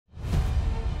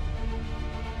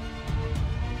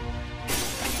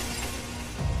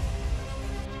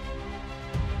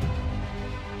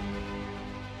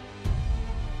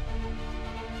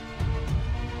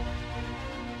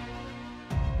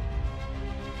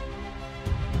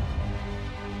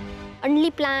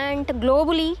only plant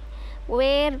globally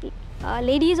where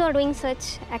ladies are doing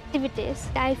such activities.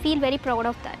 I feel very proud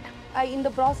of that. In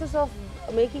the process of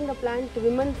making the plant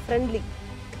women friendly,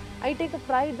 I take a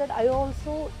pride that I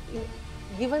also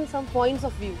given some points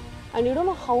of view, and you don't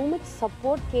know how much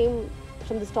support came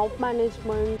from the top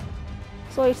management.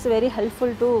 So it's very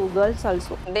helpful to girls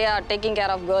also. They are taking care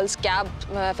of girls, cab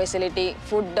facility,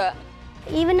 food.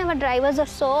 Even our drivers are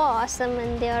so awesome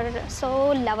and they are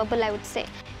so lovable, I would say.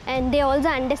 And they also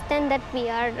understand that we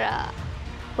are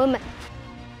women.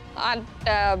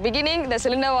 At beginning, the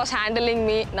cylinder was handling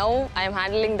me. Now I am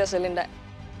handling the cylinder.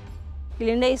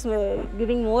 Linde is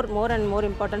giving more and more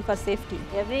important for safety.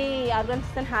 Every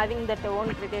organization having that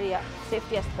own criteria,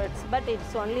 safety aspects, but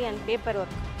it's only on paperwork.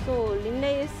 So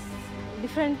Linde is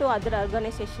different to other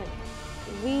organizations.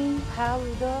 We have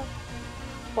the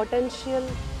potential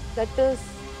that is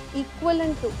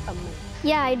equivalent to a man.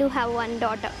 Yeah, I do have one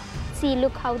daughter. See,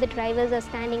 look how the drivers are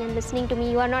standing and listening to me.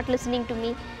 You are not listening to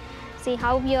me. See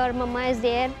how your mama is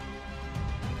there.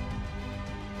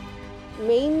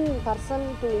 Main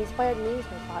person to inspire me is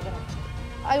my father actually.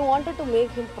 I wanted to make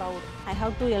him proud. I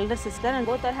have two elder sisters and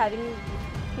both are having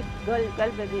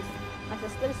girl babies. My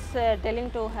sister is telling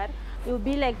to her, you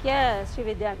be like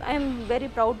Srividya. I am very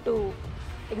proud to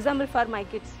example for my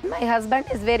kids. My husband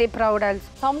is very proud also.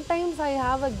 Sometimes I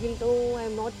have a guilt, oh, I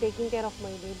am not taking care of my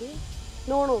baby.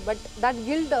 No, but that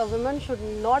guilt women should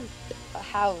not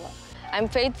have. I am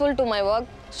faithful to my work,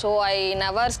 so I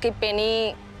never skip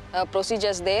any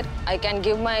procedures there. I can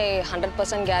give my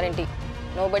 100% guarantee.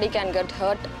 Nobody can get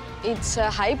hurt. It's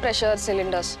high pressure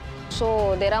cylinders,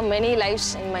 so there are many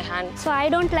lives in my hand. So I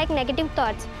don't like negative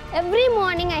thoughts. Every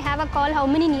morning I have a call, how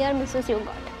many near misses you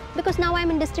got? Because now I'm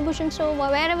in distribution, so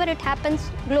wherever it happens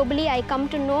globally, I come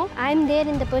to know I'm there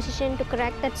in the position to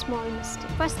correct that small mistake.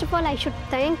 First of all, I should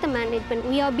thank the management.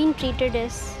 We are being treated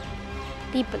as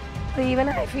people. So even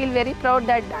I feel very proud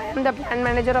that I am the plant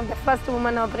manager of the first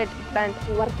woman operated plant.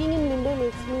 Working in Linde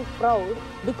makes me proud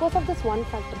because of this one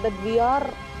factor, that we are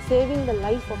saving the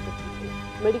life of the people.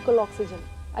 Medical oxygen.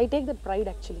 I take that pride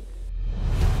actually.